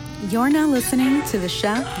You're now listening to the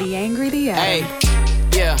Chef, the Angry, the Adam. Hey,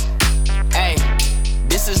 yeah, hey,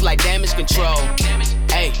 this is like damage control.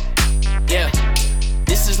 Hey, yeah,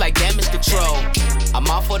 this is like damage control. I'm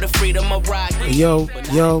all for the freedom of rock. Yo.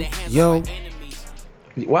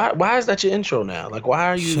 Why is that your intro now? Like, why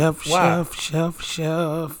are you? Chef.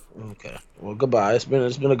 Okay. Well, goodbye. It's been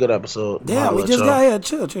a good episode. Yeah, we just got here.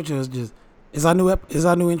 Chill. It's our new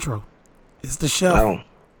intro. It's the chef.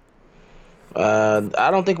 I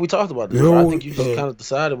don't think we talked about this. I think you just kind of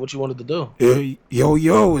decided what you wanted to do.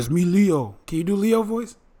 Yo, it's me, Leo. Can you do Leo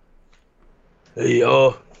voice? Hey,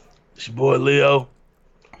 yo, it's your boy Leo.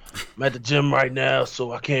 I'm at the gym right now,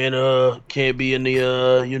 so I can't be in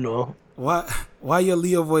the Why your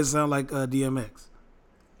Leo voice sound like DMX?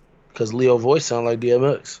 Because Leo voice sound like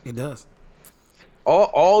DMX. It does.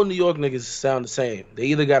 All New York niggas sound the same. They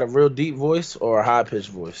either got a real deep voice or a high pitched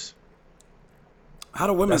voice. How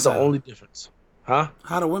do women That's sound? the only difference. Huh?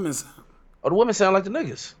 How do women sound? Oh, the women sound like the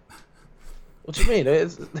niggas. What you mean?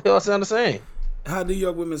 They all sound the same. How do New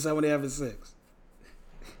York women sound when they having sex?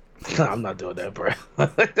 I'm not doing that, bro.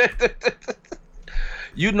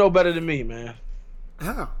 You know better than me, man.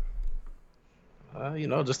 How?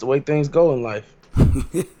 Just the way things go in life.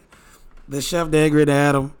 The chef, the angry, the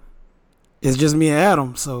Adam. It's just me and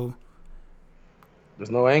Adam, so There's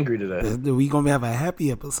no angry today. we gonna have a happy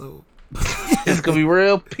episode. It's gonna be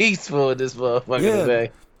real peaceful in this motherfucker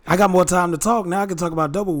today. I got more time to talk now. I can talk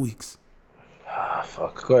about double weeks.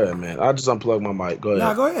 Fuck. Go ahead, man. I'll just unplug my mic. Go ahead.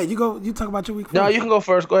 Nah, go ahead. You talk about your week first. No, you can go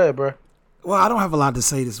first. Go ahead, bro. Well, I don't have a lot to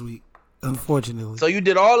say this week, unfortunately. So you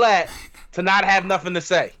did all that to not have nothing to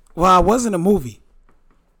say. Well, I was in a movie.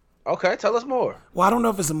 Okay, tell us more. Well, I don't know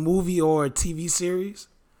if it's a movie or a TV series,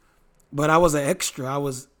 but I was an extra.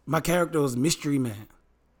 My character was Mystery Man.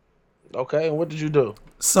 Okay, and what did you do?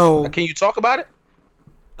 So Can you talk about it?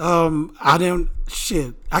 I didn't.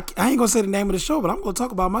 Shit, I ain't gonna say the name of the show, but I'm gonna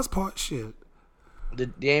talk about my part. Shit.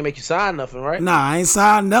 They ain't make you sign nothing, right? Nah, I ain't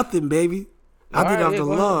signed nothing, baby. I did off the go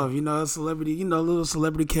love, celebrity, little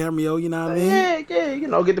celebrity cameo, you know what I mean? Yeah,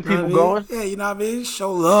 get the people going. Yeah, you know what I mean?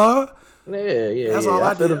 Show love. Yeah. That's all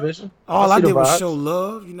I feel did. the vision. All I see the did was vibes. show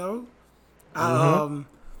love,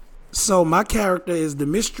 So my character is the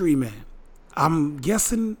Mystery Man. I'm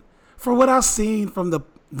guessing from what I've seen from the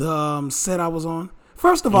set I was on.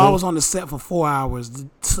 First of all, I was on the set for 4 hours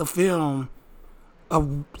to film a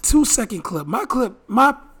 2-second clip. My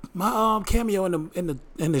cameo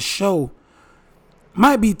in the show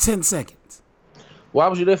might be 10 seconds. Why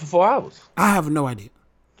was you there for 4 hours? I have no idea.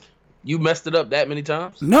 You messed it up that many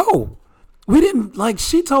times? No, we didn't. Like,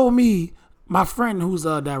 she told me, my friend who's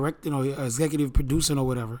directing or executive producing or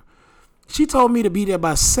whatever, she told me to be there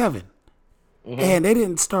by 7, and they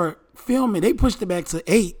didn't start filming. They pushed it back to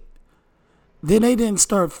 8. Then they didn't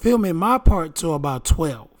start filming my part till about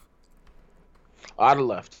 12. I'd have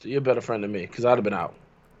left. You're a better friend than me because I'd have been out.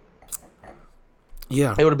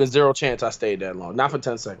 Yeah. It would have been zero chance I stayed that long. Not for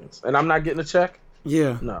 10 seconds. And I'm not getting a check?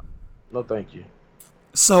 Yeah. No, thank you.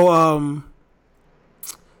 So,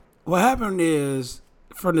 what happened is,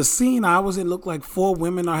 from the scene I was in, looked like 4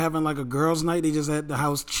 women are having like a girls' night. They just at the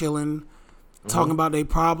house chilling, talking about their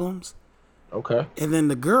problems. Okay. And then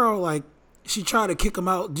the girl, like, she tried to kick them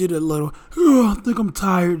out, did a little, I think I'm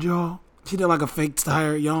tired, y'all. She did like a fake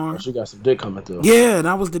tired yarn. She got some dick coming through. Yeah, and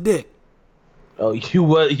I was the dick. Oh, you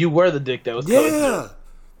were the dick that was coming through.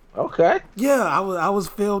 Okay. Yeah, I was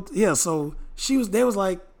filled. Yeah, so they was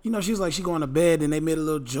like, she was like, she going to bed, and they made a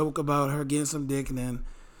little joke about her getting some dick, and then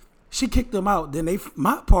she kicked them out. Then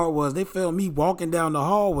my part was they filmed me walking down the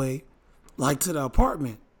hallway, like to the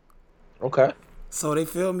apartment. Okay. So they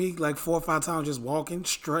filmed me like 4 or 5 times just walking,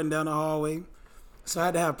 strutting down the hallway. So I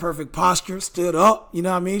had to have perfect posture, stood up, you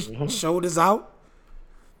know what I mean? Shoulders out.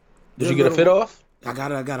 Did you get a fit off? I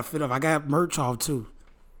got a fit off. I got merch off too.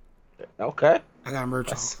 Okay. I got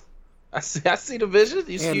merch off. I see the vision.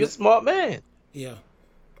 You're a smart man. Yeah.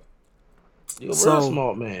 You're a real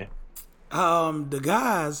smart man. The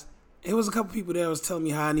guys, it was a couple people there was telling me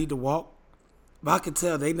how I need to walk. But I could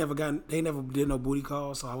tell they never did no booty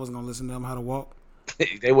calls, so I wasn't gonna listen to them how to walk.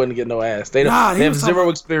 They wouldn't get no ass. They have zero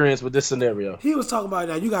experience with this scenario. He was talking about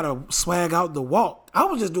that. You gotta swag out the walk. I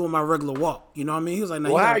was just doing my regular walk. You know what I mean? He was like,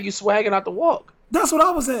 "Why are you swagging out the walk?" That's what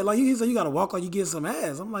I was saying. Like, he said, you gotta walk like you get some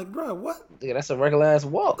ass. I'm like, bro, what? Yeah, that's a regular ass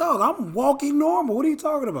walk. Dog, I'm walking normal. What are you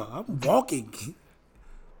talking about? I'm walking.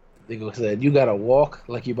 Nigga said, you gotta walk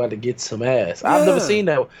like you about to get some ass. Yeah. I've never seen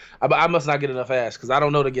that. I must not get enough ass because I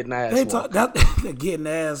don't know to get an ass walk. They're getting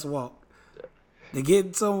ass walk. They're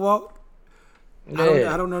getting some walk.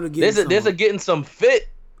 Yeah. I don't know to get there's a getting some fit.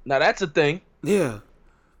 Now that's a thing. Yeah.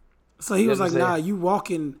 So he was like, nah, you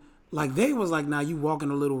walking Like they was like, nah, you walking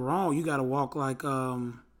a little wrong. You gotta walk like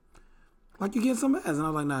you get some ass. And I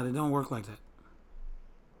was like, nah, it don't work like that.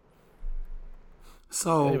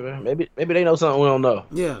 So Maybe they know something we don't know.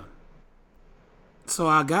 yeah. So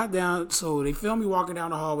I got down. So they filmed me walking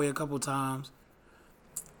down the hallway a couple times.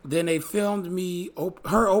 Then they filmed me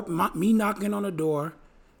me knocking on the door,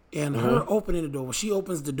 and her opening the door. When she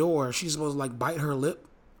opens the door, she's supposed to like bite her lip.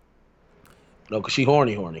 No, cause she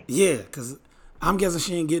horny. Yeah, because I'm guessing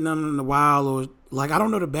she ain't getting nothing in the wild, or like I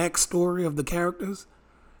don't know the backstory of the characters.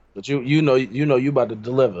 But you know you about to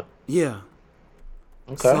deliver. Yeah.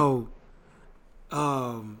 Okay. So,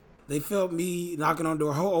 they filmed me knocking on the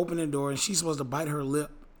door, her opening the door, and she's supposed to bite her lip,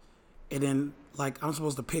 and then like I'm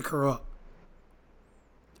supposed to pick her up,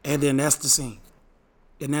 and then that's the scene,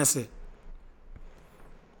 and that's it.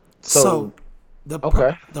 So the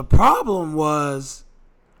problem was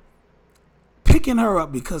picking her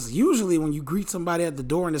up, because usually when you greet somebody at the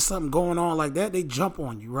door and there's something going on like that, they jump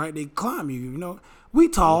on you, right? They climb you. You know, we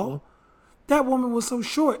tall. Mm-hmm. That woman was so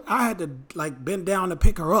short, I had to like bend down to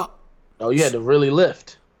pick her up. Oh, you had to really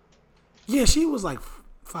lift. Yeah, she was like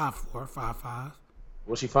 5'4", 5'5".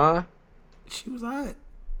 Was she fine? She was alright.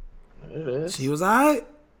 It is. She was alright.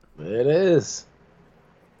 It is.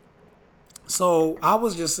 So I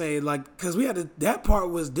was just saying, like, because we had to, that part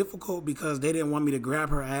was difficult because they didn't want me to grab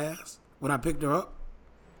her ass when I picked her up.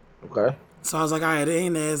 Okay. So I was like, all right, it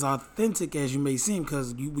ain't as authentic as you may seem,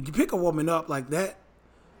 because when you pick a woman up like that,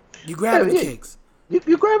 you grab the kicks.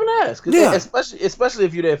 You grabbing ass. Yeah. Especially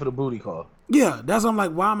if you're there for the booty call. Yeah, that's why I'm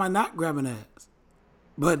like, why am I not grabbing ass?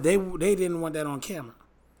 But they didn't want that on camera.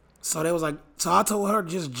 So they was like, so I told her,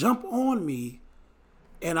 just jump on me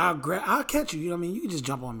and I'll catch you. You know what I mean? You can just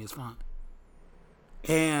jump on me, it's fine.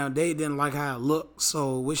 And they didn't like how I looked.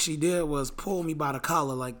 So what she did was pull me by the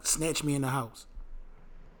collar, like snatch me in the house.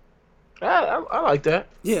 I like that.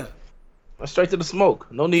 Yeah. Straight to the smoke.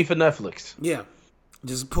 No need for Netflix. Yeah.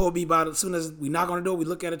 Just pull me by as soon as we knock on the door, we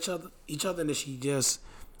look at each other, and then she just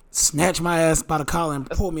snatched my ass by the collar and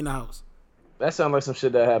pulled me in the house. That sounds like some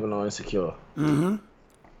shit that happened on Insecure. Mm-hmm.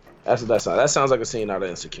 That's what that sounds. That sounds like a scene out of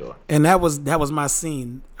Insecure. And that was my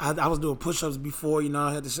scene. I was doing push-ups before, you know.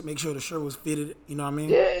 I had to make sure the shirt was fitted. You know what I mean?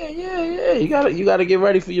 Yeah. You gotta get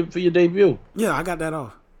ready for your debut. Yeah, I got that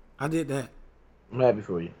off. I did that. I'm happy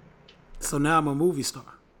for you. So now I'm a movie star.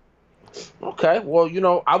 Okay. Well, you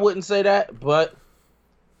know, I wouldn't say that, but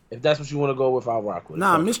if that's what you want to go with, I'll rock with it.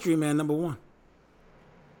 Nah, Mystery Man #1.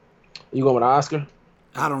 You going with Oscar?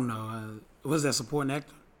 I don't know. Was that supporting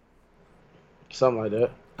actor? Something like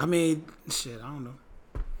that. I mean, shit, I don't know.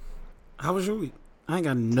 How was your week? I ain't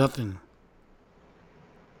got nothing.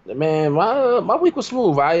 Man, my week was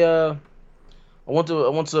smooth. I went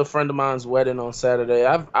to a friend of mine's wedding on Saturday.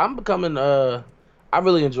 I'm becoming I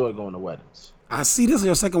really enjoy going to weddings. I see this is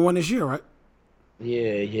your second one this year, right?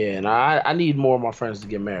 Yeah, and I need more of my friends to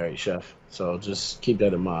get married, Chef. So just keep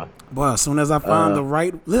that in mind. Boy, as soon as I find the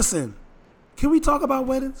right, listen. Can we talk about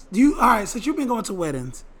weddings? All right? Since you've been going to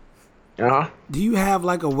weddings, do you have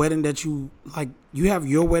like a wedding that you like? You have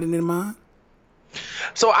your wedding in mind?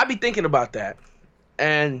 So I be thinking about that,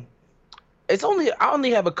 and I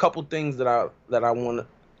only have a couple things that I want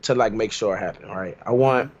to like make sure happen. Right?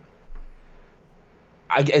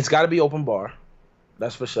 It's got to be open bar.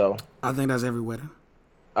 That's for sure. I think that's every wedding.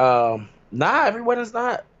 Nah, every wedding's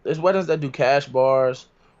not. There's weddings that do cash bars,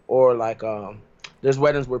 or like there's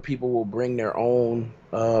weddings where people will bring their own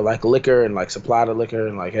like liquor and like supply the liquor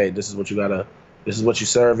and like, hey, this is what you're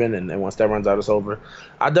serving, and once that runs out, it's over.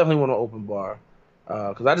 I definitely want an open bar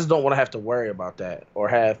because I just don't want to have to worry about that or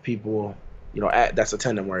have people, you know, that's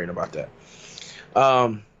attending worrying about that.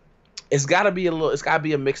 It's gotta be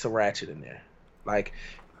a mix of ratchet in there. Like,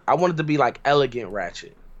 I want it to be like elegant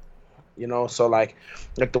ratchet, you know. So like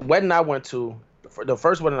the wedding I went to, the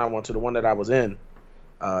first wedding I went to, the one that I was in,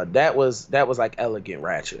 that was like elegant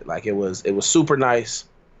ratchet. Like it was super nice,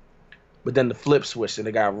 but then the flip switched and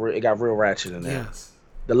it got real ratchet in there. Yes.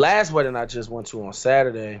 The last wedding I just went to on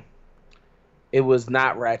Saturday, it was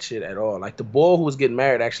not ratchet at all. Like the boy who was getting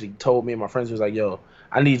married actually told me and my friends, he was like, "Yo,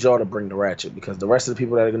 I need y'all to bring the ratchet because the rest of the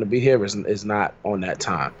people that are gonna be here is not on that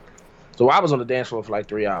time." So I was on the dance floor for like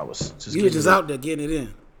 3 hours. You were just out there getting it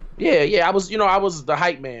in. Yeah. I was the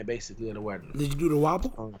hype man basically at the wedding. Did you do the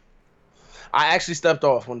wobble? I actually stepped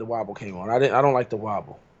off when the wobble came on. I don't like the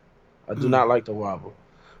wobble. I do not like the wobble.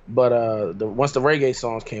 But once the reggae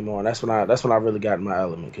songs came on, that's when I really got in my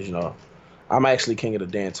element because, you know, I'm actually king of the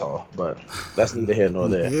dance hall. But that's neither here nor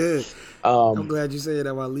there. Yeah. I'm glad you said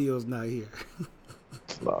that while Leo's not here.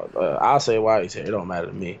 I'll say why he's here. It don't matter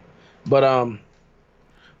to me.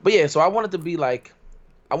 But yeah, so I wanted to be like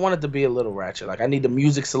I want it to be a little ratchet. Like I need the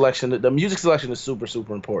music selection. The music selection is super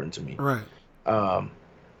super important to me. Right. Um,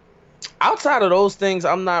 Outside of those things,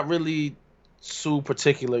 I'm not really too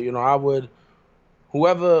particular. You know, I would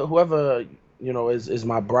whoever is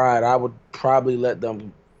my bride. I would probably let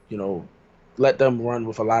them run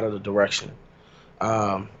with a lot of the direction.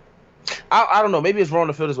 Um, I don't know. Maybe it's wrong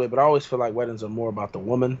to feel this way, but I always feel like weddings are more about the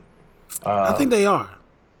woman. I think they are.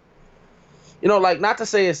 Like not to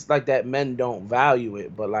say it's like that men don't value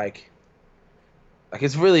it, but like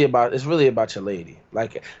it's really about your lady.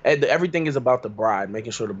 Like everything is about the bride,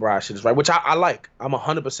 making sure the bride shit is right, which I like. I'm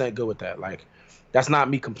 100% good with that. Like that's not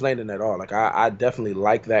me complaining at all. Like I definitely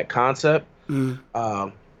like that concept.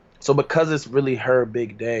 Mm. So because it's really her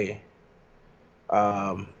big day,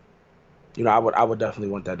 I would definitely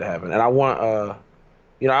want that to happen, and I want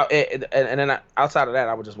and then outside of that,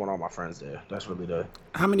 I would just want all my friends there. That's really the.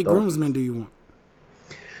 How many groomsmen do you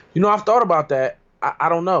want? I've thought about that. I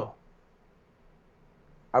don't know.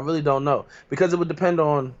 I really don't know because it would depend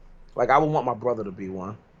on, like, I would want my brother to be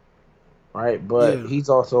one, right? But he's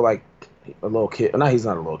also like a little kid. No, he's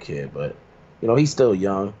not a little kid, but he's still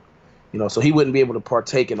young, so he wouldn't be able to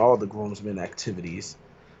partake in all the groomsmen activities.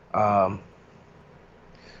 But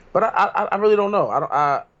I really don't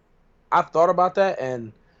know. I've thought about that,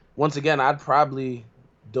 and once again, I'd probably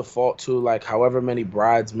default to like however many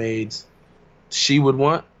bridesmaids she would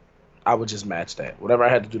want. I would just match that. Whatever I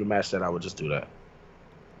had to do to match that, I would just do that.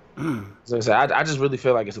 So I said, I just really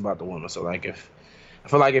feel like it's about the woman. So like I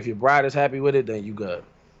feel like if your bride is happy with it, then you good.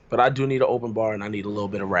 But I do need an open bar and I need a little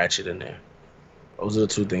bit of ratchet in there. Those are the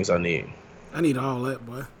two things I need. I need all that,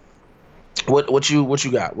 boy. What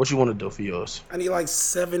you got? What you want to do for yours? I need like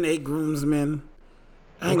 7-8 groomsmen.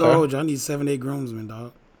 I ain't gonna hold you. I need 7-8 groomsmen,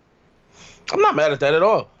 dog. I'm not mad at that at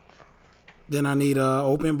all. Then I need a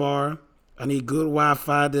open bar. I need good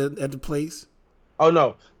Wi-Fi at the place. Oh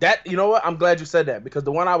no, you know what? I'm glad you said that because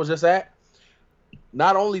the one I was just at,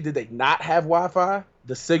 not only did they not have Wi-Fi,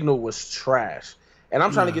 the signal was trash. And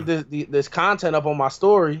I'm trying to get this content up on my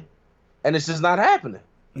story, and it's just not happening.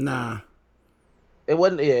 Nah. It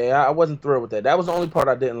wasn't. Yeah, I wasn't thrilled with that. That was the only part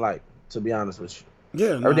I didn't like, to be honest with you.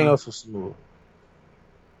 Yeah. Everything else was smooth.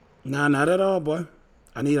 Nah, not at all, boy.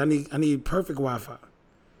 I need perfect Wi-Fi.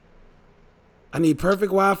 I need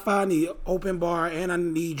perfect Wi-Fi. I need open bar, and I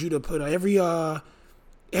need you to put every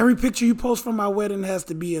picture you post from my wedding has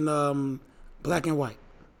to be in black and white.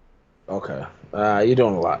 Okay, you're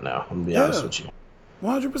doing a lot now. I'm gonna be honest with you.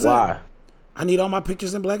 100%. Why? I need all my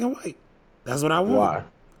pictures in black and white. That's what I want. Why?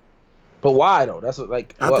 But why though? That's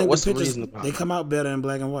what's the reason? They come out better in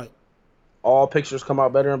black and white. All pictures come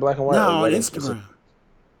out better in black and white. No, on Instagram.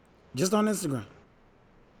 Just on Instagram.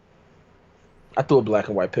 I threw a black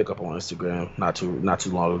and white pickup on Instagram not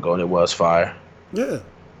too long ago, and it was fire. Yeah.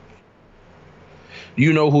 Do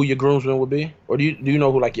you know who your groomsman would be, or do you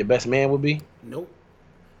know who like your best man would be? Nope.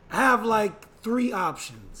 I have like 3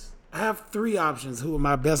 options. Who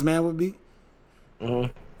my best man would be.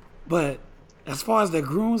 Mm-hmm. But as far as the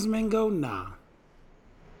groomsmen go, nah.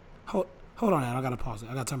 Hold on, I gotta pause it.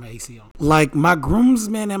 I gotta turn my AC on. Like my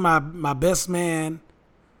groomsmen and my best man.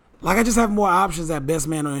 Like I just have more options at best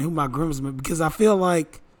man and who my groomsmen, because I feel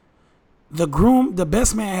like the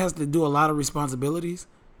best man has to do a lot of responsibilities.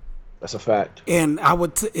 That's a fact. And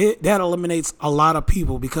that eliminates a lot of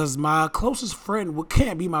people, because my closest friend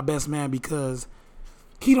can't be my best man because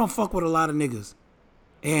he don't fuck with a lot of niggas,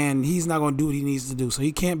 and he's not gonna do what he needs to do, so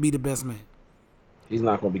he can't be the best man. He's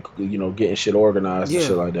not gonna be getting shit organized and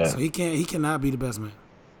shit like that. So he cannot be the best man.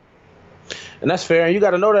 And that's fair. And you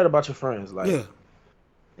got to know that about your friends. Like, yeah.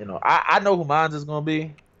 I know who mine is going to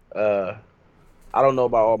be. I don't know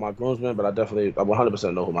about all my groomsmen, but I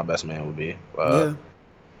 100% know who my best man would be.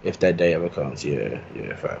 If that day ever comes. Yeah,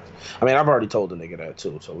 fact. I mean, I've already told the nigga that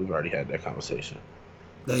too, so we've already had that conversation.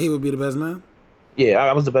 That he would be the best man? Yeah,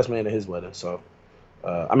 I was the best man at his wedding, so.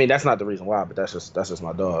 I mean, that's not the reason why, but that's just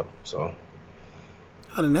my dog, so.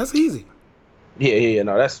 I mean, that's easy. Yeah,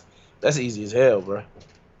 no, that's easy as hell, bro.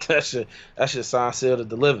 That shit signed, sealed, and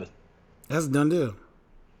delivered. That's a done deal.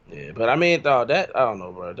 Yeah, but I mean, dog, I don't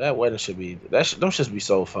know, bro. That wedding should be them should be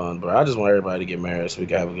so fun, bro. I just want everybody to get married so we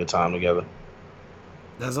can have a good time together.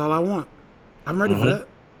 That's all I want. I'm ready for that.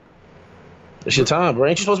 It's your time, bro.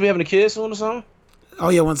 Ain't you supposed to be having a kid soon or something? Oh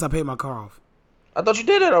yeah, once I pay my car off. I thought you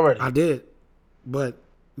did that already. I did, but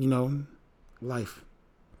life.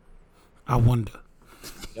 I wonder.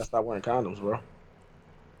 You gotta stop wearing condoms, bro.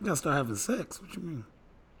 You gotta start having sex. What you mean?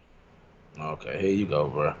 Okay, here you go,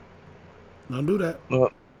 bro. Don't do that.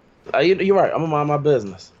 You're right. I'm gonna mind my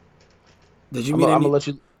business. Did you meet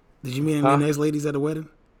any Huh? nice ladies at the wedding?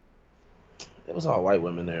 It was all white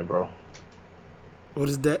women there, bro. What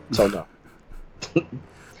is that? So no.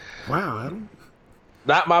 Wow, Adam.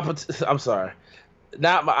 Not my. I'm sorry.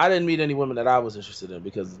 Not my. I didn't meet any women that I was interested in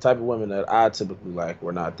because the type of women that I typically like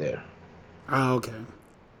were not there. Oh, okay.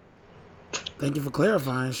 Thank you for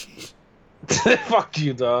clarifying. Sheesh. Fuck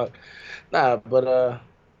you, dog. Nah, but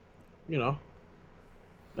you know,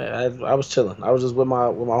 man, I was chilling. I was just with my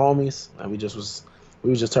homies, and we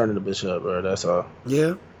was just turning the bitch up, bro. That's all.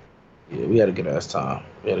 Yeah, Yeah, we had a good ass time.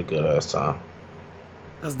 We had a good ass time.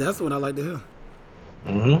 that's what I like to hear.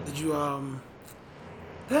 Mm-hmm. Did you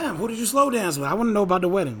Damn, who did you slow dance with? I want to know about the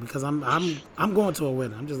wedding because I'm going to a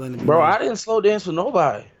wedding. I'm just letting it be Bro, known. I didn't slow dance with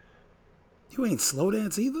nobody. You ain't slow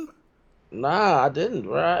dance either. Nah, I didn't,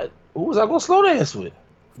 bro. Who was I gonna slow dance with?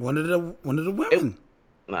 One of the It, women.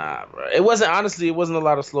 nah, bro. It wasn't honestly. It wasn't a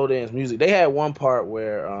lot of slow dance music. They had one part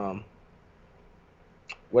where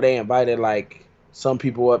they invited like some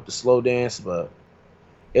people up to slow dance, but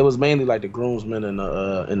it was mainly like the groomsmen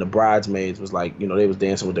and the bridesmaids was like, you know, they was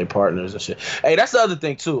dancing with their partners and shit. Hey, that's the other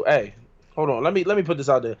thing too. Hey, hold on. Let me put this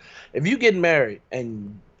out there. If you getting married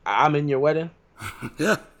and I'm in your wedding,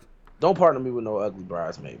 Yeah. don't partner me with no ugly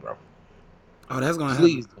bridesmaid, bro. Oh, that's gonna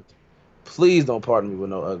Please, happen. please don't partner me with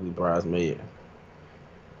no ugly bridesmaid.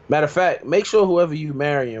 Matter of fact, make sure whoever you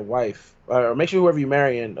marry and wife, or make sure whoever you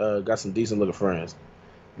marry and got some decent looking friends.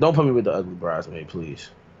 Don't put me with the ugly bridesmaid, please.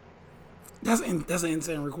 That's an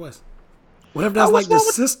insane request. What if Oh, that's what's like the wrong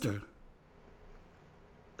with sister?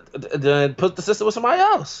 then put the sister with somebody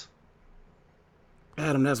else?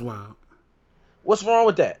 Adam, that's wild. What's wrong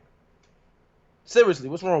with that? Seriously,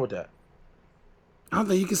 what's wrong with that? I don't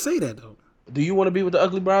think you can say that though. Do you want to be with the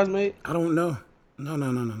ugly bridesmaid? I don't know.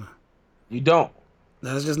 No. You don't.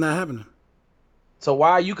 That's just not happening. So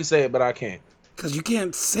why you can say it but I can't? Cause you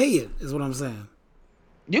can't say it. Is what I'm saying.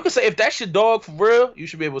 You can say if that's your dog for real, you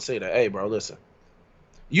should be able to say that. Hey, bro, listen.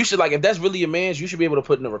 You should like if that's really your man's, you should be able to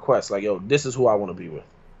put in a request like, yo, this is who I want to be with.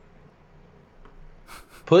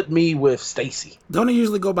 Put me with Stacy. Don't it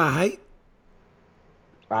usually go by height?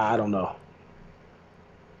 I don't know.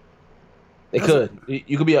 It That's could.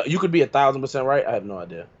 You could be 1,000% right. I have no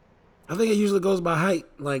idea. I think it usually goes by height,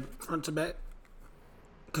 like front to back.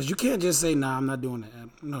 Cause you can't just say, "Nah, I'm not doing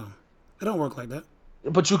that." No, it don't work like that.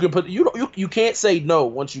 But you can put you can't say no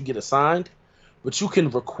once you get assigned, but you can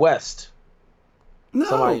request No,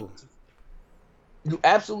 somebody. You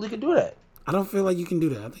absolutely can do that. I don't feel like you can do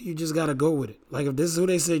that. I think you just gotta go with it. Like if this is who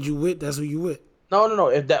they said you with, that's who you with. No.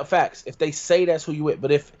 If that facts, if they say that's who you with,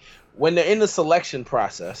 but if when they're in the selection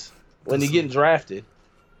process, when they're getting drafted,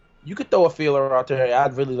 you could throw a feeler out there. Hey,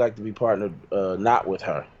 I'd really like to be partnered, not with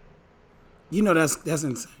her. You know that's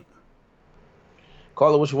insane.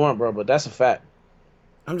 Call it what you want, bro, but that's a fact.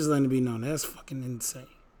 I'm just letting it be known that's fucking insane.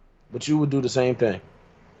 But you would do the same thing.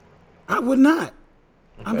 I would not.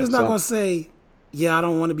 I'm Okay, just not so- gonna say, yeah, I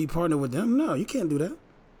don't want to be partnered with them. No, you can't do that.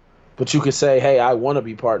 But you could say, hey, I want to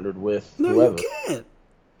be partnered with No, whoever. you can't.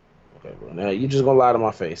 Okay, bro. Now you're just gonna lie to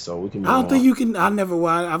my face, so we can. Move I don't think on. you can.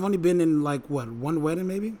 I've only been in like one wedding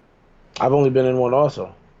maybe. I've only been in one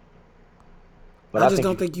also. But I just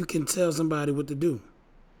don't think you can tell somebody what to do.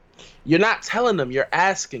 you're not telling them. You're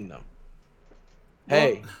asking them.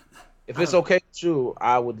 Hey, if it's okay with you,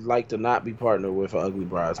 I would like to not be partnered with an ugly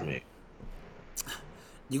bridesmaid.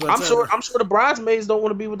 I'm sure the bridesmaids don't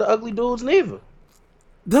want to be with the ugly dudes neither.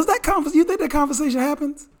 Does that you think that conversation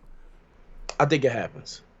happens? I think it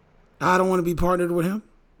happens. I don't want to be partnered with him.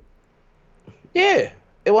 Yeah,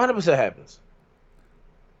 it 100% happens.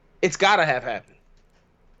 It's gotta have happened.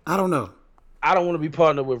 I don't know. I don't want to be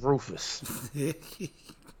partnered with Rufus.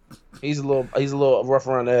 He's a little rough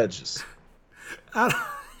around the edges. That's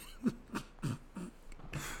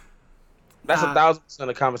 1,000%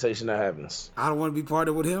 a conversation that happens. I don't want to be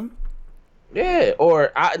partnered with him. Yeah,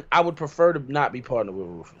 or I would prefer to not be partnered with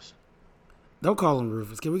Rufus. Don't call him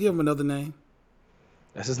Rufus. Can we give him another name?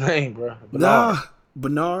 That's his name, bro. Nah,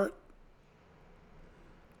 Bernard.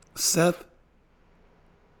 Seth.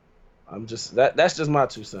 I'm just that's just my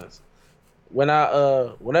 2 cents. When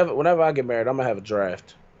whenever I get married, I'm gonna have a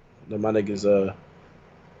draft that my niggas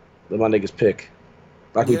pick.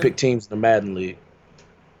 Like we pick teams in the Madden League.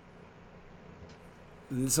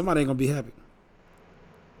 And somebody ain't gonna be happy.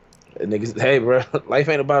 And niggas, hey, bro, life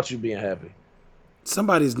ain't about you being happy.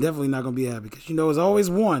 Somebody's definitely not gonna be happy because it's always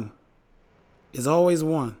one. It's always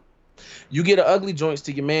one. You get an ugly joints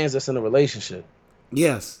to your mans that's in a relationship.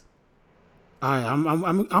 Yes. All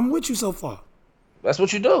right, I'm with you so far. That's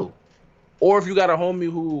what you do. Or if you got a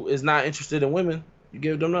homie who is not interested in women, you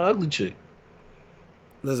give them the ugly chick.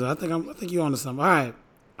 Listen, I think you're onto something. All right,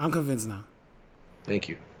 I'm convinced now. Thank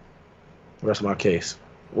you. Rest of my case.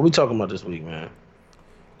 What we talking about this week, man?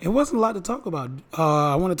 It wasn't a lot to talk about.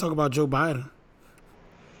 I want to talk about Joe Biden.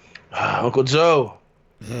 Uncle Joe.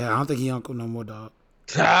 Yeah, I don't think he uncle no more, dog.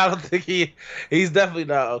 I don't think he's definitely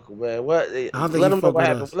not Uncle, man. What? I don't think Let he him know fuck what with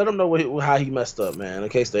happened. us. Let him know how he messed up, man. In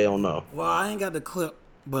case they don't know. Well, I ain't got the clip,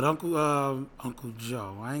 but Uncle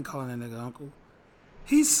Joe, I ain't calling that nigga uncle.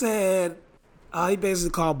 He said, he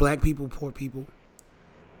basically called black people poor people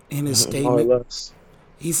in his More or statement. less.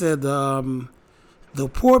 He said the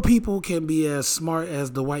poor people can be as smart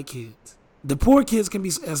as the white kids. The poor kids can be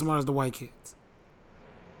as smart as the white kids.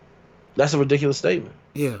 That's a ridiculous statement.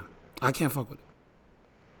 Yeah, I can't fuck with it.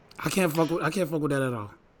 I can't fuck with that at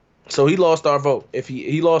all. So he lost our vote. If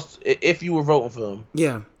he lost, if you were voting for him,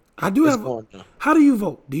 Yeah, I do it's have. gone now. How do you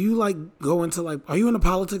vote? Do you like go into like? Are you into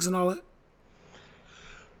politics and all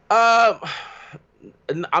that?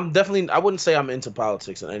 I'm definitely. I wouldn't say I'm into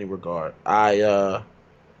politics in any regard.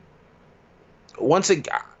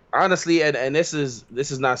 Honestly, and this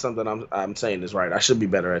is not something I'm saying is right. I should be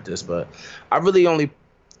better at this, but I really only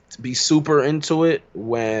be super into it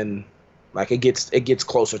when like it gets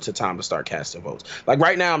closer to time to start casting votes. Like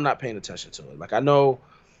right now, I'm not paying attention to it. Like I know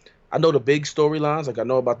the big storylines. Like I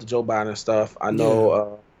know about the Joe Biden stuff. I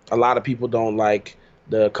know a lot of people don't like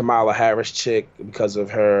the Kamala Harris chick because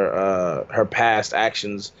of her past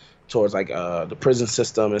actions towards like the prison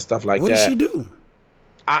system and stuff like What that. did she do?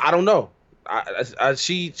 I don't know.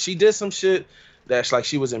 She did some shit that's like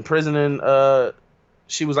she was imprisoning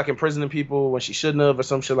she was like imprisoning people when she shouldn't have or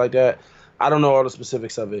some shit like that. I don't know all the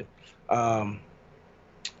specifics of it. I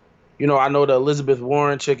know the Elizabeth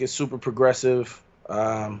Warren chick is super progressive.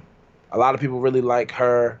 A lot of people really like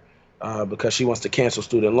her because she wants to cancel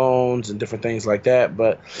student loans and different things like that.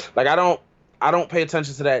 But like I don't pay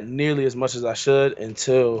attention to that nearly as much as I should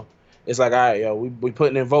until it's like, all right, yo, we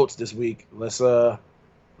putting in votes this week. Let's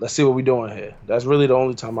see what we're doing here. That's really the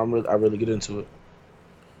only time I really get into it.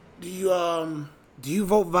 Do you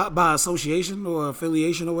vote by association or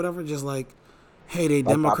affiliation or whatever? Just like, hey, they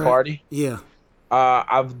Like Democrat. my party. Yeah.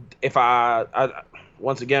 I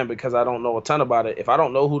once again, because I don't know a ton about it, if I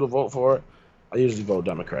don't know who to vote for, I usually vote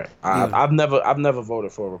Democrat. I've never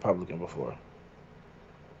voted for a Republican before.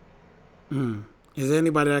 Is there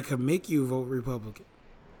anybody that could make you vote Republican?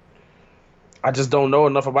 I just don't know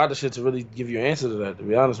enough about the shit to really give you an answer to that, to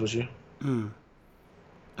be honest with you.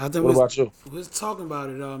 I think What about you? We was talking about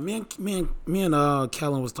it. Me and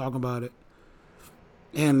Kellen was talking about it,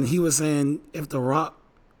 and he was saying if the Rock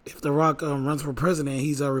runs for president,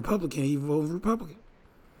 he's a Republican. He votes Republican.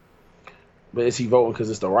 But is he voting because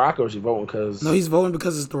it's The Rock, or is he voting because? No, he's voting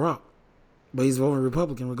because it's the Rock, but he's voting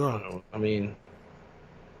Republican regardless. I mean,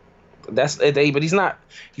 that's but he's not.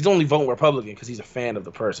 He's only voting Republican because he's a fan of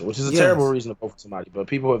the person, which is a terrible reason to vote for somebody. But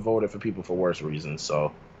people have voted for people for worse reasons.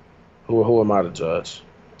 So, who am I to judge?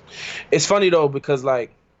 It's funny though because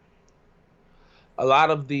like a lot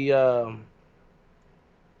of the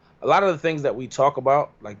things that we talk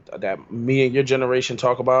about, like that me and your generation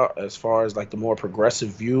talk about, as far as like the more progressive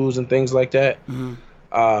views and things like that.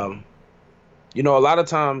 A lot of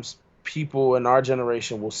times people in our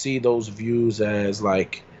generation will see those views as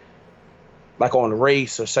like on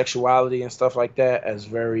race or sexuality and stuff like that as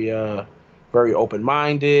very very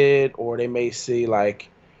open-minded, or they may see like,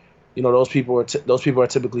 those people are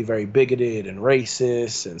typically very bigoted and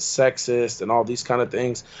racist and sexist and all these kind of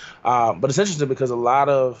things. But it's interesting because a lot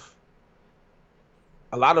of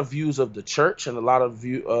views of the church and a lot of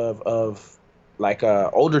view of like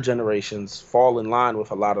older generations fall in line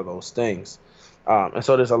with a lot of those things. And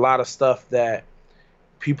so there's a lot of stuff that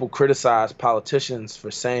people criticize politicians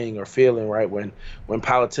for saying or feeling, right? When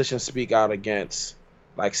politicians speak out against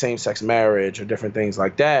like same-sex marriage or different things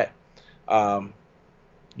like that,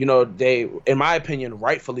 they, in my opinion,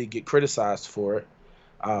 rightfully get criticized for it.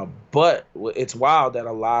 But it's wild that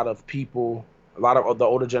a lot of people, a lot of the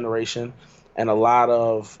older generation, and a lot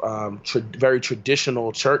of very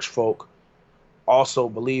traditional church folk also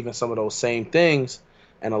believe in some of those same things.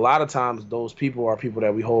 And a lot of times those people are people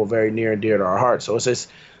that we hold very near and dear to our hearts. So it's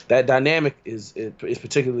just that dynamic is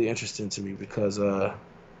particularly interesting to me because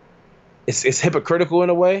it's hypocritical in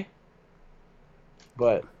a way,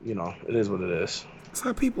 but it is what it is. That's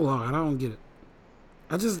how people are, and I don't get it.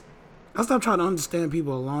 I stopped trying to understand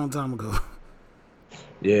people a long time ago.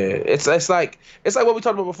 Yeah, it's like what we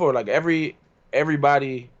talked about before. Like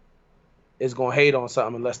everybody is gonna hate on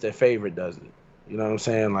something unless their favorite does it. You know what I'm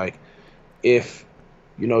saying? Like if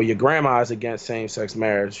your grandma is against same-sex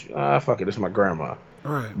marriage, fuck it, it's my grandma.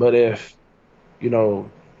 Right. But if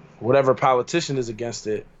whatever politician is against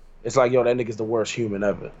it, it's like, yo, that nigga's the worst human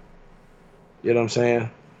ever. You know what I'm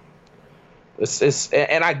saying?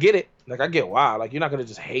 And I get it. Like I get why. Like you're not gonna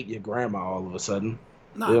just hate your grandma all of a sudden.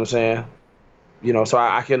 Nah. You know what I'm saying? You know, so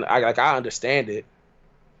I understand it,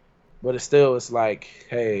 but it's like,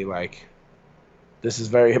 hey, like this is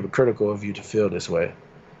very hypocritical of you to feel this way.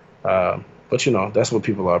 But you know, that's what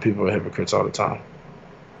people are. People are hypocrites all the time.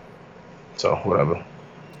 So whatever.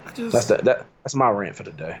 I just That's my rant for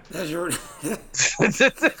the day. that's your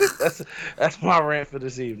that's my rant for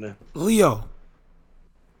this evening. Leo.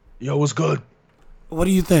 Yo, what's good? What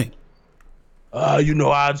do you think? You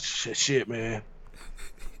know, shit, man.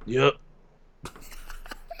 Yep.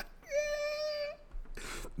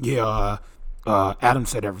 Yeah. Adam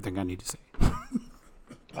said everything I need to say.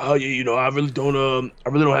 Oh yeah, you know, I really don't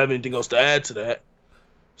have anything else to add to that.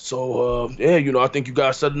 So yeah, you know, I think you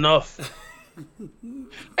guys said enough.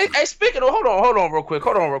 Hey, speaking of, hold on real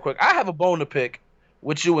quick. I have a bone to pick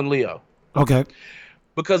with you and Leo. Okay.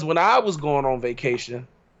 Because when I was going on vacation,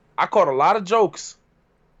 I caught a lot of jokes.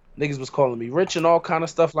 Niggas was calling me rich and all kind of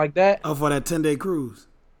stuff like that. Oh, for that 10-day cruise.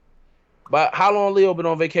 But how long Leo been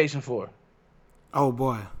on vacation for? Oh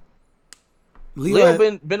boy. Leo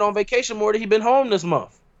been on vacation more than he been home this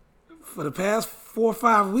month. For the past 4 or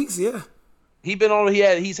 5 weeks, yeah.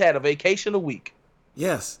 He's had a vacation a week.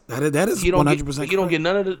 Yes, that is 100% correct. You don't get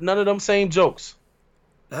none of them same jokes.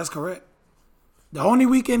 That's correct. The only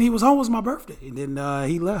weekend he was home was my birthday, and then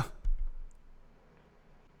he left.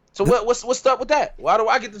 So what's up with that? Why do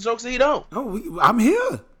I get the jokes that he don't? Oh, I'm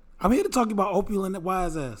here. I'm here to talk about opulent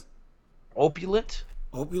wise ass. Opulent?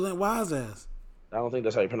 Opulent wise ass. I don't think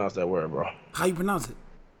that's how you pronounce that word, bro. I How you pronounce it?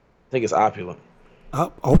 think it's opulent.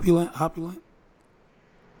 Opulent.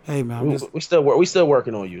 Hey man, We still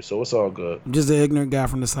working on you, so it's all good. I'm just an ignorant guy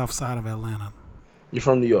from the south side of Atlanta. You're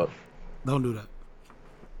from New York. Don't do that.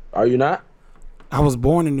 Are you not? I was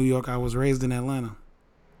born in New York. I was raised in Atlanta.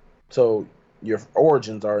 So your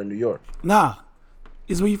origins are in New York. Nah,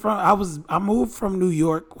 is where you from? I moved from New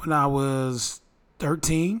York when I was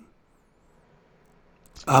 13.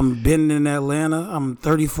 I'm been in Atlanta. I'm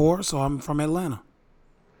 34, so I'm from Atlanta.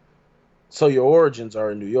 So your origins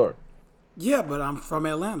are in New York. Yeah, but I'm from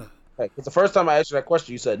Atlanta. Hey, 'cause the first time I asked you that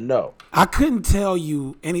question, you said no. I couldn't tell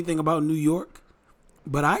you anything about New York,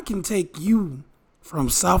 but I can take you from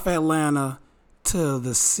South Atlanta to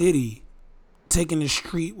the city, taking the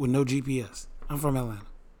street with no GPS. I'm from Atlanta.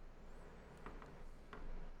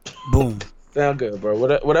 Boom. Sound good, bro.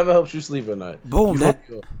 Whatever helps you sleep at night. Boom.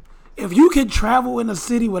 If you can travel in a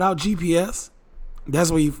city without GPS, that's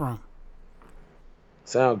where you from.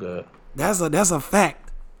 Sound good. That's a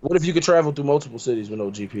fact. What if you could travel through multiple cities with no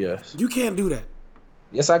GPS? You can't do that.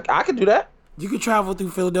 Yes, I could do that. You could travel through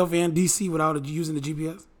Philadelphia and DC without using the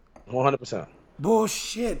GPS. 100%.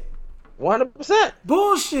 Bullshit. 100%.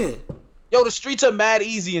 Bullshit. Yo, the streets are mad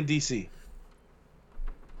easy in DC.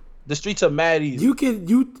 The streets are mad easy.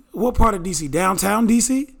 What part of DC? Downtown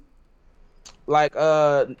DC? Like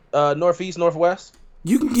northeast, northwest.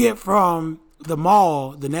 You can get from the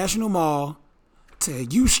mall, the National Mall, to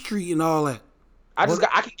U Street and all that. I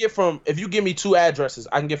can get from, if you give me two addresses,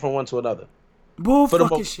 I can get from one to another. Bull For the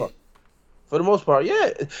fucking most shit. part. For the most part,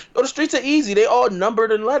 yeah. Yo, the streets are easy. They all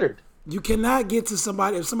numbered and lettered. You cannot get to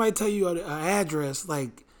somebody if somebody tell you an address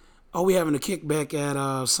like, oh, we having a kickback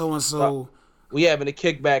at so and so. We having a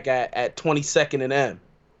kickback at 22nd and M.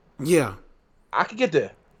 Yeah. I could get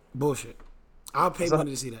there. Bullshit. I'll pay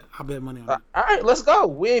money to see that. I'll bet money on that. All right, let's go.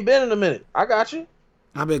 We ain't been in a minute. I got you.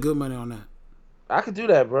 I bet good money on that. I could do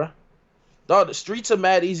that, bro. Dog, the streets are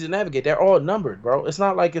mad easy to navigate. They're all numbered, bro. It's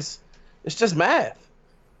not like it's just math.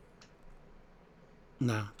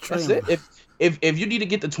 No. That's it. If you need to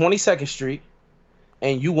get to 22nd Street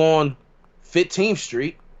and you on 15th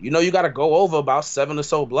Street, you know you got to go over about 7 or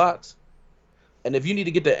so blocks. And if you need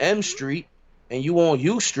to get to M Street and you on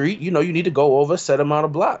U Street, you know you need to go over a set amount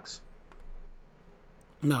of blocks.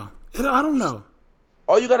 No. I don't know.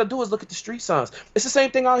 All you got to do is look at the street signs. It's the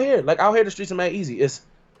same thing out here. Like out here, the streets are mad easy.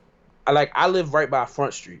 I live right by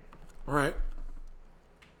Front Street. Right.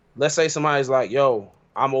 Let's say somebody's like, yo,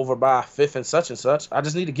 I'm over by 5th and such. I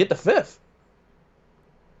just need to get to 5th.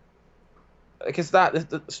 Like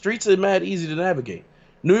the streets are mad easy to navigate.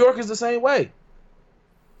 New York is the same way.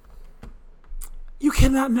 You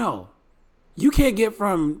cannot know. You can't get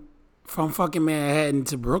from fucking Manhattan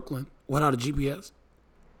to Brooklyn without a GPS.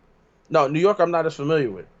 No, New York I'm not as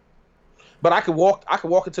familiar with. But I could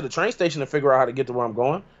walk into the train station and figure out how to get to where I'm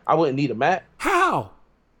going. I wouldn't need a map. How?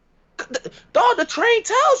 Dog, the train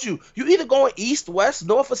tells you. You either going east, west,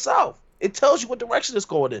 north, or south. It tells you what direction it's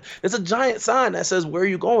going in. There's a giant sign that says where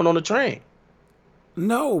you're going on the train.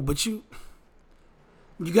 No, but you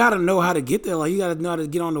got to know how to get there. Like, you got to know how to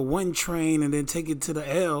get on the one train and then take it to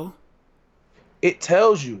the L. It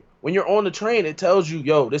tells you. When you're on the train, it tells you,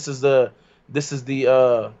 yo, this is the this is the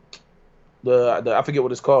I forget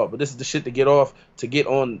what it's called, but this is the shit to get off to get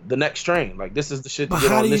on the next train. Like this is the shit to But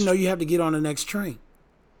get on. how do you know you have to get on the next train?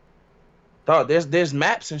 Dog, there's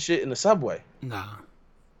maps and shit in the subway. Nah.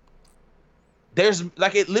 There's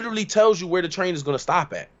like it literally tells you where the train is gonna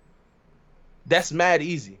stop at. That's mad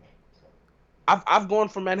easy. I've gone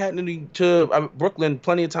from Manhattan to Brooklyn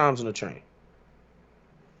plenty of times on the train.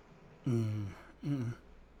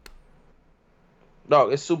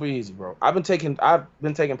 Dog, it's super easy, bro. I've been taking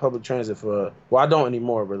public transit for I don't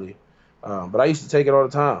anymore really, but I used to take it all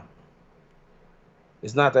the time.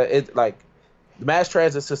 It's not that it like the mass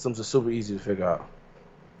transit systems are super easy to figure out.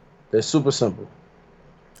 They're super simple.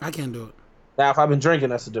 I can't do it. Now, if I've been drinking,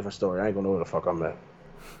 that's a different story. I ain't gonna know where the fuck I'm at.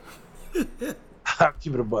 I'll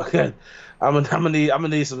keep it a buck. I'm gonna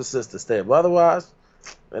need some assistance there. But otherwise,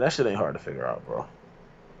 man, that shit ain't hard to figure out, bro.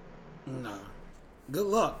 Nah. Good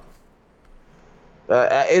luck.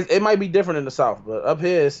 It might be different in the South, but up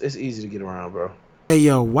here it's easy to get around, bro. Hey,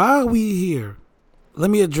 yo, while we here, let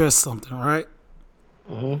me address something, all right?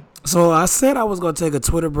 So I said I was gonna take a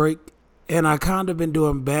Twitter break, and I kind of been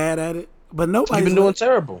doing bad at it, but nobody's You've been doing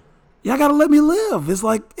terrible. Y'all gotta let me live. It's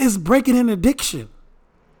like it's breaking an addiction.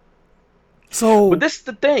 So, but this is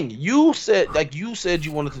the thing. You said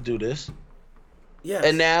you wanted to do this. yes.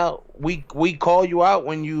 And now we call you out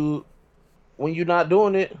when you're not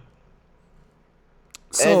doing it.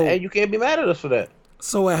 So, and you can't be mad at us for that.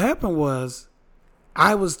 So what happened was,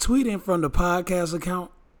 I was tweeting from the podcast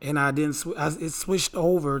account, and I didn't. It switched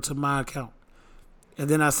over to my account, and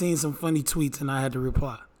then I seen some funny tweets, and I had to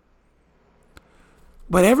reply.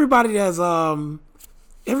 But everybody that's like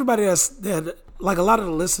a lot of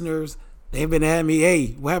the listeners, they've been asking me, "Hey,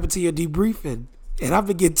 what happened to your debriefing?" And I've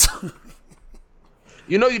been getting.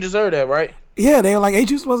 You know you deserve that, right? Yeah, they were like,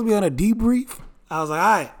 "Ain't you supposed to be on a debrief?" I was like,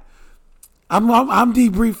 "All right, I'm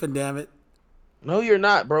debriefing, damn it." No, you're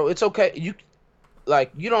not, bro. It's okay. You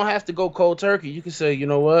don't have to go cold turkey. You can say, you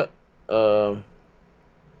know what? I'm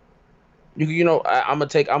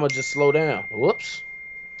gonna just slow down. Whoops.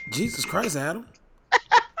 Jesus Christ, Adam.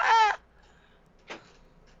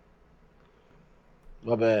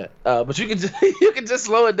 My bad. But you can just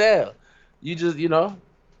slow it down. You just they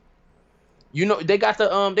got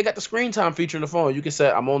the screen time feature in the phone. You can say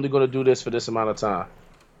I'm only gonna do this for this amount of time.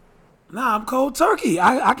 Nah, I'm cold turkey.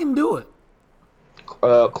 I can do it.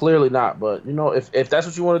 Clearly not, but if that's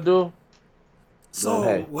what you want to do. So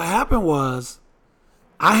hey. What happened was,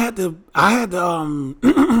 I had to I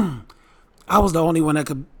was the only one that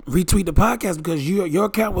could retweet the podcast because your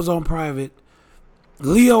account was on private.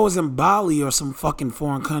 Leo was in Bali or some fucking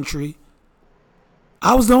foreign country.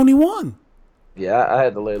 I was the only one. Yeah, I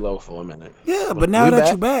had to lay low for a minute. Yeah, but now that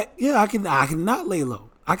you're back, yeah, I can not lay low.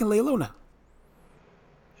 I can lay low now.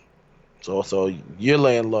 So you're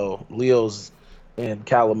laying low. Leo's in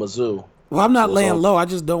Kalamazoo. Well, I'm not laying low. I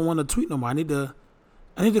just don't want to tweet no more. I need to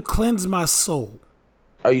cleanse my soul.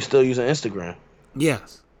 Are you still using Instagram?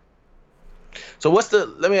 Yes. So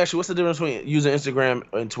let me ask you, what's the difference between using Instagram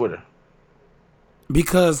and Twitter?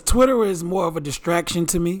 Because Twitter is more of a distraction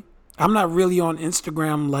to me. I'm not really on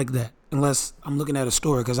Instagram like that unless I'm looking at a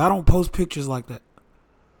story because I don't post pictures like that.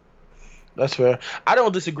 That's fair. I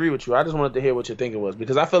don't disagree with you. I just wanted to hear what your thinking was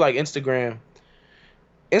because I feel like Instagram,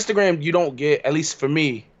 you don't get, at least for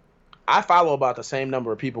me, I follow about the same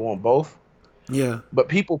number of people on both. Yeah. But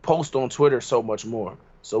people post on Twitter so much more.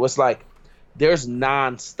 So it's like there's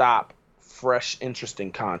nonstop, fresh,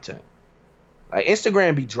 interesting content. Like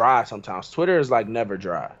Instagram be dry sometimes. Twitter is like never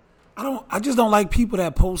dry. I just don't like people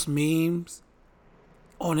that post memes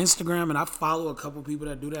on Instagram, and I follow a couple people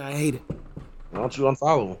that do that. I hate it. Why don't you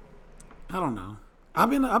unfollow them? I don't know. I've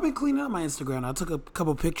been cleaning up my Instagram. I took a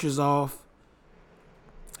couple pictures off.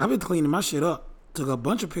 I've been cleaning my shit up. Took a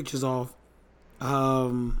bunch of pictures off.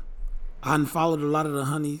 I unfollowed a lot of the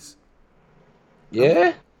honeys.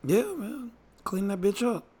 Yeah? Yeah, man. Clean that bitch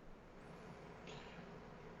up.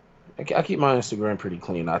 I keep my Instagram pretty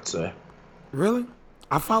clean, I'd say. Really?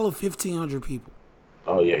 I follow 1,500 people.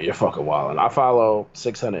 Oh, yeah, you're fucking wildin'. I follow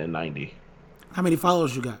 690. How many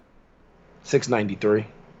followers you got? 693.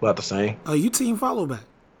 About the same. Oh, you team follow back?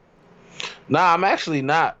 Nah, I'm actually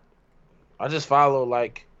not. I just follow,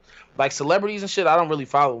 like celebrities and shit. I don't really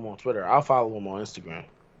follow them on Twitter. I'll follow them on Instagram.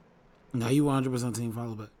 Nah, you 100% team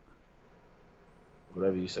follow back.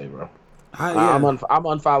 Whatever you say, bro. Yeah. I'm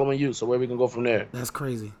unfollowing you, so where we can go from there? That's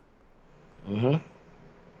crazy. Mm-hmm.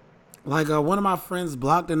 Like one of my friends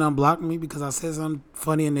blocked and unblocked me because I said something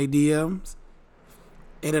funny in their DMs,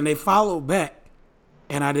 and then they followed back,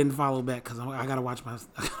 and I didn't follow back because I gotta watch my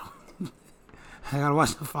I gotta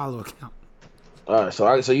watch the follow account. All right,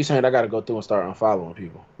 so you saying I gotta go through and start unfollowing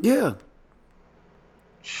people? Yeah,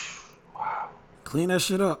 Wow. Clean that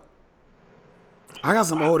shit up. I got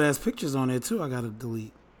some old ass pictures on there too. I gotta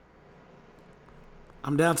delete.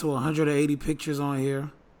 I'm down to 180 pictures on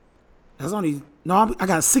here. That's only I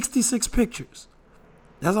got 66 pictures.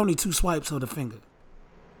 That's only 2 swipes of the finger.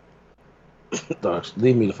 Dog,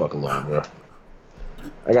 leave me the fuck alone, bro.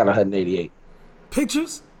 I got 188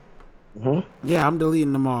 pictures. Mm-hmm. Yeah, I'm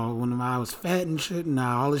deleting them all. When I was fat and shit,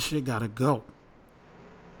 now all this shit gotta go.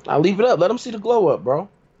 I'll leave it up. Let them see the glow up, bro.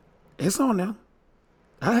 It's on there.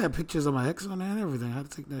 I had pictures of my ex on there and everything. I had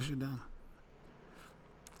to take that shit down.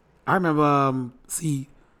 I remember,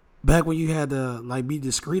 back when you had to be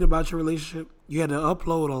discreet about your relationship, you had to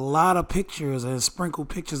upload a lot of pictures and sprinkle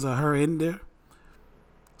pictures of her in there,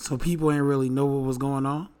 so people ain't really know what was going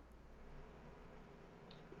on.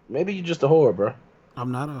 Maybe you just a whore, bro.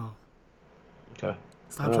 I'm not a hoe. Okay.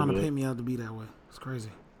 Stop trying to paint me out to be that way. It's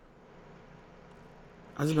crazy.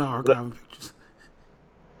 I just been archiving pictures.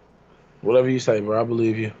 Whatever you say, bro. I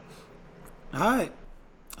believe you. All right.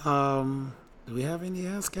 Do we have any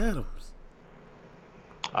Ask Adams?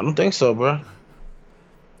 I don't think so, bro.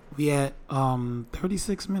 We at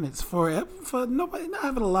 36 minutes for nobody not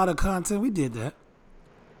having a lot of content. We did that.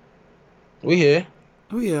 We here.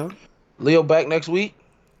 Leo back next week.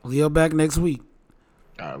 Leo back next week.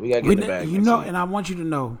 All right, we gotta get in the bag. You know, and I want you to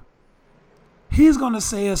know, he's gonna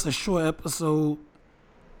say it's a short episode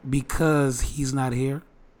because he's not here.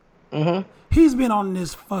 Mm-hmm. He's been on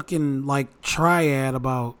this fucking triad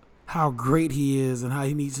about how great he is and how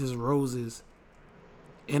he needs his roses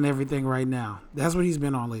and everything right now. That's what he's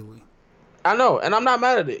been on lately. I know, and I'm not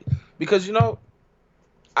mad at it because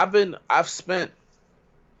I've spent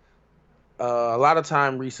a lot of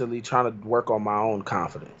time recently trying to work on my own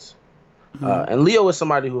confidence. Mm-hmm. And Leo is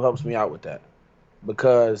somebody who helps me out with that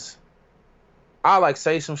because I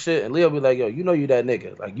say some shit and Leo be like, yo, you that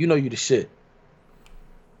nigga. You the shit.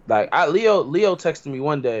 Leo texted me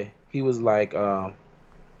one day. He was like, I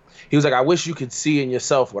wish you could see in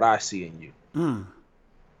yourself what I see in you. Mm.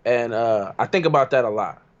 And I think about that a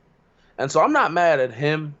lot. And so I'm not mad at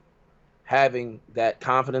him having that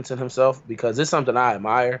confidence in himself because it's something I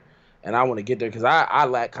admire and I want to get there because I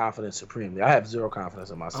lack confidence supremely. I have zero confidence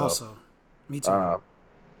in myself. Also, me too.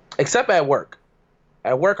 Except at work.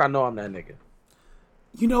 At work, I know I'm that nigga.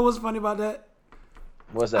 You know what's funny about that?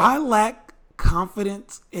 What's that? I lack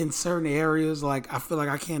confidence in certain areas. I feel like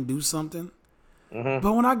I can't do something. Mm-hmm.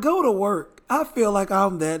 But when I go to work, I feel like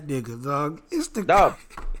I'm that nigga, dog. It's the dog.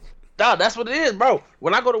 That's what it is, bro.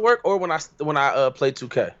 When I go to work or when I play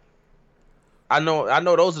 2K, I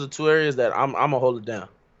know those are the 2 areas that I'm gonna hold it down.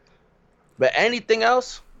 But anything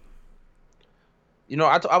else, I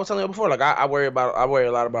was telling you before, I worry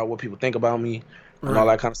a lot about what people think about me and all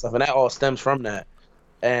that kind of stuff, and that all stems from that.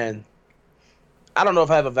 And I don't know if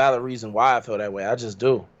I have a valid reason why I feel that way. I just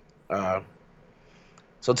do.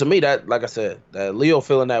 So to me, that, like I said, that Leo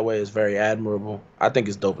feeling that way is very admirable. I think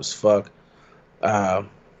it's dope as fuck. I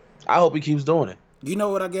hope he keeps doing it. You know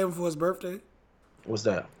what I gave him for his birthday? What's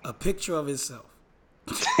that? A picture of himself.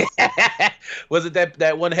 Was it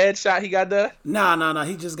that one headshot he got done? Nah.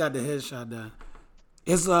 He just got the headshot done.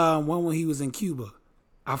 It's one when he was in Cuba.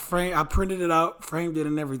 I printed it out, framed it,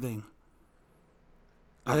 and everything.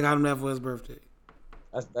 I got him that for his birthday.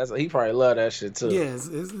 That's he probably love that shit too. Yeah,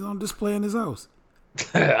 it's on display in his house.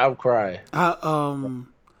 I'm crying. I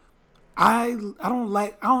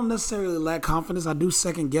don't necessarily lack confidence. I do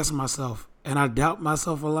second guess myself, and I doubt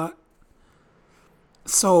myself a lot.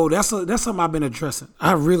 So that's something I've been addressing.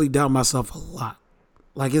 I really doubt myself a lot.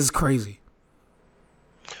 It's crazy.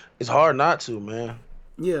 It's hard not to, man.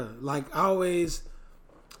 Yeah,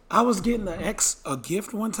 I was getting a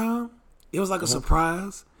gift one time. It was a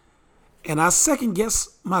surprise, and I second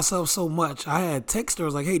guessed myself so much. I had text her, I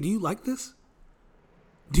was like, "Hey, do you like this?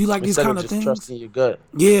 Do you like these kind of things?" Trusting your gut.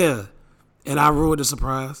 Yeah, and I ruined the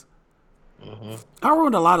surprise. Mm-hmm. I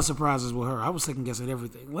ruined a lot of surprises with her. I was second guessing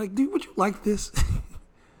everything. Dude, would you like this?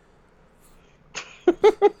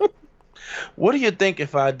 What do you think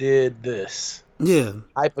if I did this? Yeah.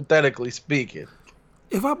 Hypothetically speaking.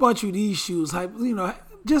 If I bought you these shoes,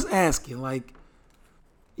 just asking,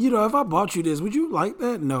 if I bought you this, would you like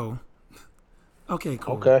that? No. Okay,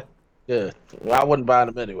 cool. Okay. Yeah. Well, I wouldn't buy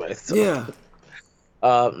them anyway. So. Yeah.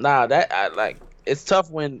 It's tough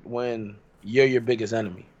when you're your biggest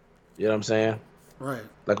enemy. You know what I'm saying? Right.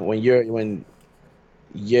 When you're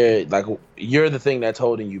the thing that's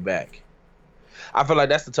holding you back. I feel like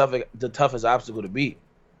that's the toughest obstacle to beat.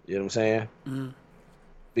 You know what I'm saying? Mm-hmm.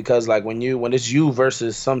 Because when it's you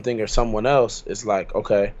versus something or someone else, it's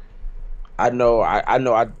okay, I know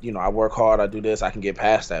I work hard, I do this, I can get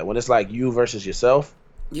past that. When it's you versus yourself,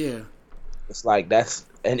 yeah, It's like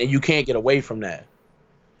and you can't get away from that.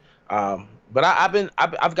 But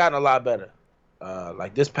I've gotten a lot better.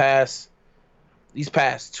 Like these past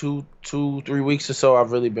 3 weeks or so,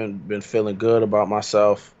 I've really been feeling good about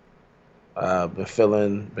myself. Been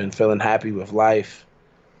feeling happy with life.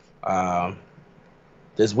 Um,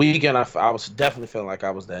 this weekend, I was definitely feeling like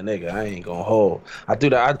I was that nigga. I ain't gonna hold. I do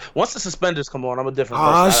that. Once the suspenders come on, I'm a different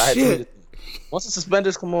person. Oh I had tweeted. shit! Once the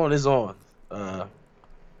suspenders come on, it's on.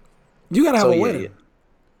 You gotta have So a yeah, wedding. yeah.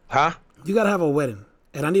 Huh? You gotta have a wedding,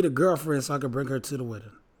 and I need a girlfriend so I can bring her to the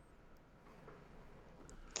wedding.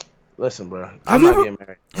 Listen, bro. Have I'm you not ever? getting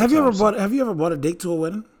married. Have you ever bought a date to a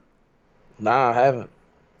wedding? Nah, I haven't.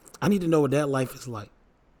 I need to know what that life is like.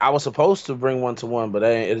 I was supposed to bring one to one, but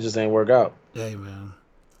it just ain't work out. Hey man,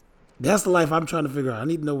 that's the life I'm trying to figure out. I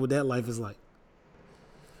need to know what that life is like.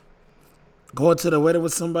 Going to the wedding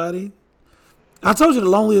with somebody. I told you the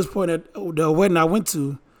loneliest point at the wedding I went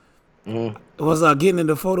to was getting in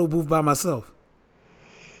the photo booth by myself.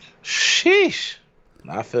 Sheesh.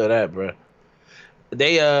 I feel that, bro.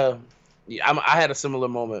 They yeah, I had a similar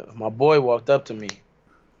moment. My boy walked up to me,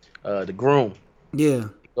 the groom. Yeah.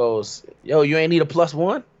 He goes, "Yo, you ain't need a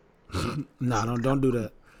 +1?" Nah, don't do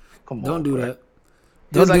that. Come Don't on, do bro. that.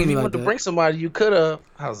 He was Don't like, do if me you like wanted to that. bring somebody, you could have.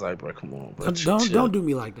 I was like, bro, come on, bro. Don't Chill. do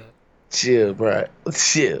me like that. Chill, bro.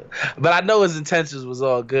 Chill. But I know his intentions was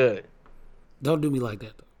all good. Don't do me like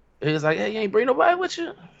that. He was like, "Hey, you ain't bring nobody with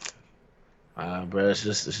you?" Bro, it's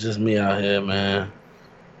just me out here, man.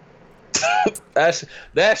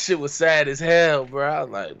 That shit was sad as hell, bro. I was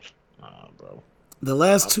like, bro. The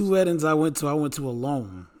last two weddings I went to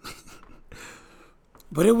alone.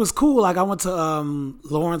 But it was cool. Like I went to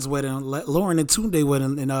Lauren's wedding, Lauren and Tunde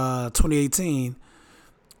wedding in 2018,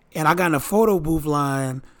 and I got in a photo booth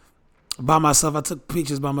line by myself. I took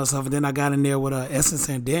pictures by myself, and then I got in there with Essence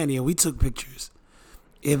and Danny, and we took pictures.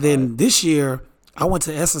 And then this year, I went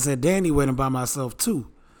to Essence and Danny wedding by myself too.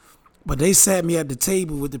 But they sat me at the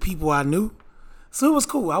table with the people I knew, so it was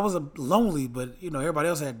cool. I was lonely, but everybody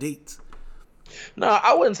else had dates. No,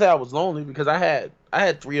 I wouldn't say I was lonely because I had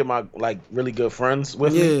three of my like really good friends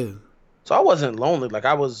with me, so I wasn't lonely. Like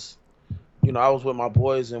I was with my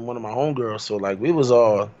boys and one of my homegirls. So like we was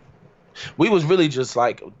really just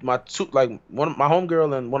like one of my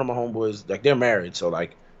homegirl and one of my homeboys. Like they're married, so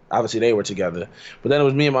like obviously they were together. But then it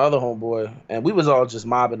was me and my other homeboy, and we was all just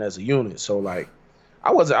mobbing as a unit. So like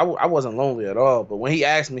I wasn't lonely at all. But when he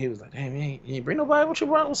asked me, he was like, "Damn, you ain't bring nobody with you,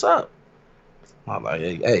 bro? What's up?" I'm like,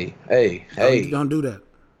 hey. Don't do that.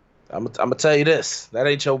 I'm gonna tell you this. That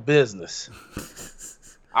ain't your business.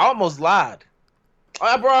 I almost lied. Oh,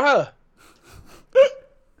 I brought her.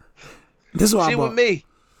 This is what She I bought. with me.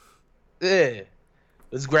 Yeah.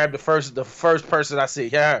 Let's grab the first person I see.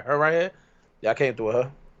 Yeah, her right here. Yeah, I came through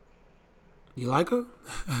her. You like her?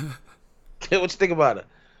 What you think about her?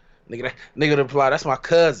 Nigga reply, that's my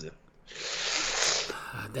cousin.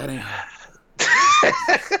 That ain't her.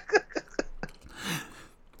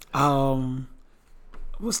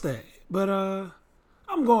 What's that? But the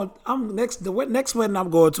next wedding I'm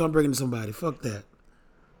going to, I'm bringing somebody. Fuck that.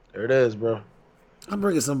 There it is, bro. I'm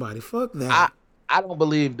bringing somebody. Fuck that. I don't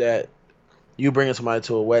believe that you bringing somebody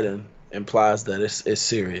to a wedding implies that it's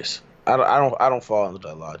serious. I don't fall into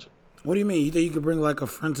that logic. What do you mean? You think you could bring like a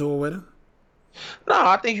friend to a wedding? No,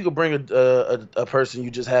 I think you could bring a person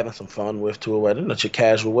you just having some fun with to a wedding that you're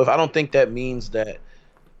casual with. I don't think that means that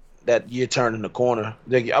you're turning the corner.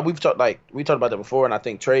 We talked about that before, and I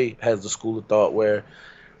think Trey has the school of thought where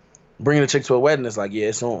bringing a chick to a wedding is like, yeah,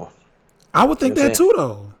 it's on. I would think that too,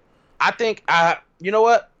 though. I think you know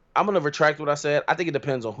what? I'm gonna retract what I said. I think it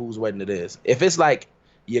depends on whose wedding it is. If it's like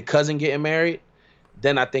your cousin getting married,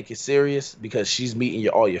 then I think it's serious because she's meeting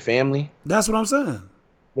all your family. That's what I'm saying.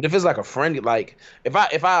 But if it's like a friend, like if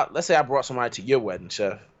I let's say I brought somebody to your wedding,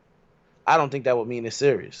 Chef, I don't think that would mean it's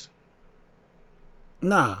serious.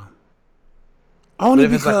 Nah. Only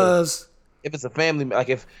because if it's a family, like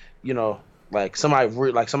if like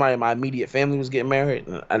somebody in my immediate family was getting married,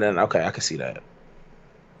 and then okay, I can see that.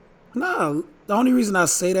 Nah, the only reason I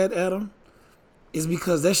say that, Adam, is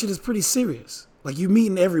because that shit is pretty serious. Like you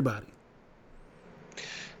meeting everybody.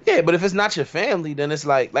 Yeah, but if it's not your family, then it's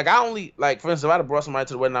like I only for instance, if I'd have brought somebody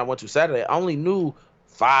to the wedding I went to Saturday, I only knew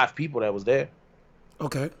 5 people that was there.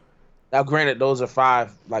 Okay. Now, granted, those are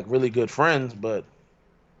 5 like really good friends, but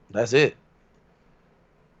that's it.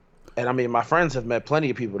 And I mean, my friends have met plenty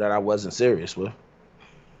of people that I wasn't serious with.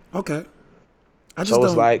 Okay. I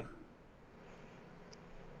don't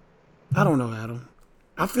know, Adam.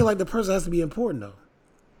 I feel like the person has to be important, though.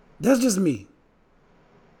 That's just me.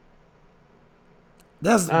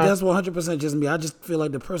 That's 100% just me. I just feel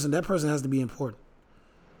like that person has to be important.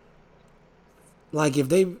 Like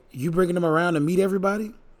if you bringing them around to meet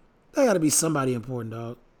everybody, that got to be somebody important,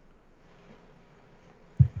 dog.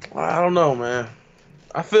 I don't know, man.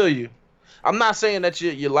 I feel you. I'm not saying that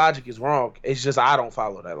your logic is wrong. It's just I don't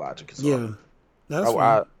follow that logic. So Yeah, that's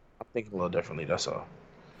right. I'm thinking a little differently. That's all.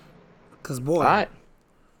 Cause boy, All right.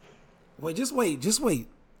 just wait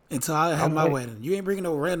until I have my wedding. You ain't bringing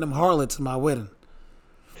no random harlot to my wedding.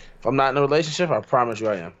 If I'm not in a relationship, I promise you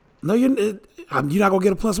I am. No, you're not gonna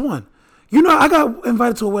get a +1. You know, I got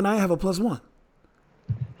invited to a wedding. I have a +1.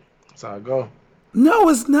 That's how I go. No,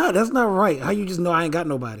 it's not. That's not right. How you just know I ain't got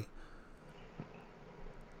nobody?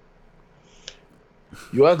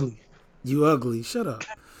 You ugly. You ugly. Shut up.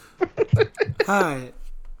 All right.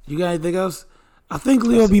 You got anything else? I think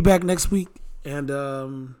Leo will be back next week. And,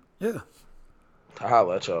 yeah. I'll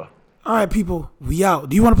holla at y'all. All right, people. We out.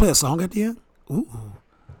 Do you want to play a song at the end? Ooh.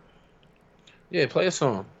 Yeah, play a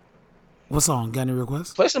song. What song? Got any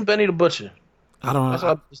requests? Play some Benny the Butcher. I don't know. That's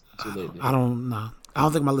what I've listened to lately. I don't know. I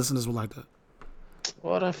don't think my listeners will like that.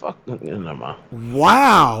 Well, then fuck. Never mind.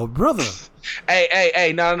 Wow, brother.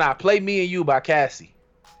 Hey, no. Play Me and You by Cassie.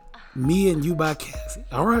 Me and You by Cassie.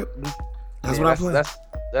 All right. That's what I play.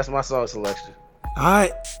 That's my song selection. All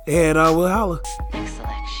right. And we'll holla. Next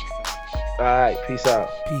selection. All right. Peace out.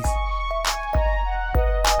 Peace.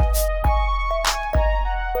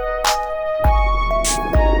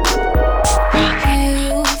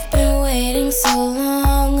 You've been waiting so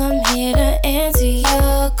long, I'm here to answer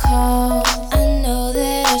your call. I know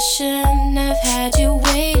that I shouldn't have had you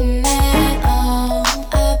waiting at all.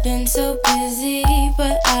 I've been so busy,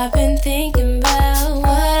 but I've been thinking about what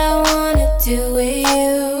I wanna do with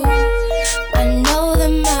you. I know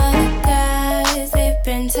them other guys, they've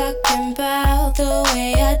been talking about the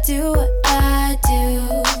way I do what I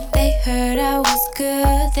do. They heard I was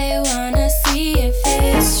good, they wanna see if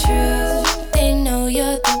it's true. They know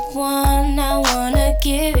you're the one I wanna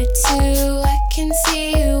give it to. I can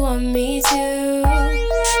see you want me too.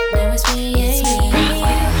 Now it's me and you.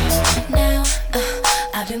 Now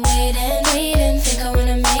I've been waiting, think I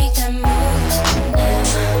wanna make that move. Now,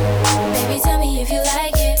 baby, tell me if you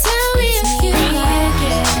like it. Tell me if you like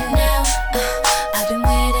it. Now I've been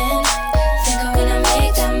waiting, think I wanna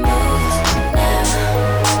make that move. Now,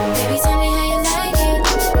 baby, tell me how you like it.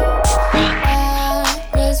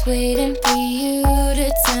 I was waiting for you to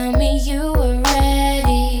tell me you were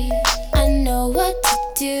ready. I know what to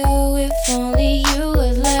do if only you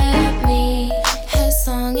would let me. As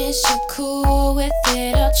long as you're cool with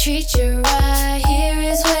it, I'll treat you right. Here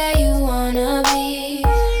is where you wanna be.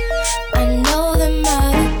 I know them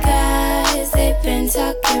other guys, they've been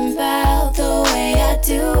talking about the way I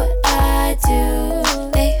do what I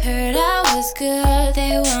do. They heard I was good,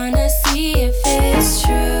 they wanna see if it's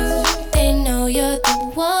true. They know you're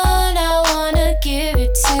the one I wanna give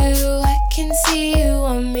it to. I can see you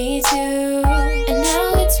want me too. And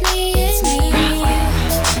now it's me and you.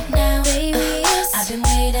 Now, baby, I've been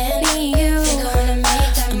waiting.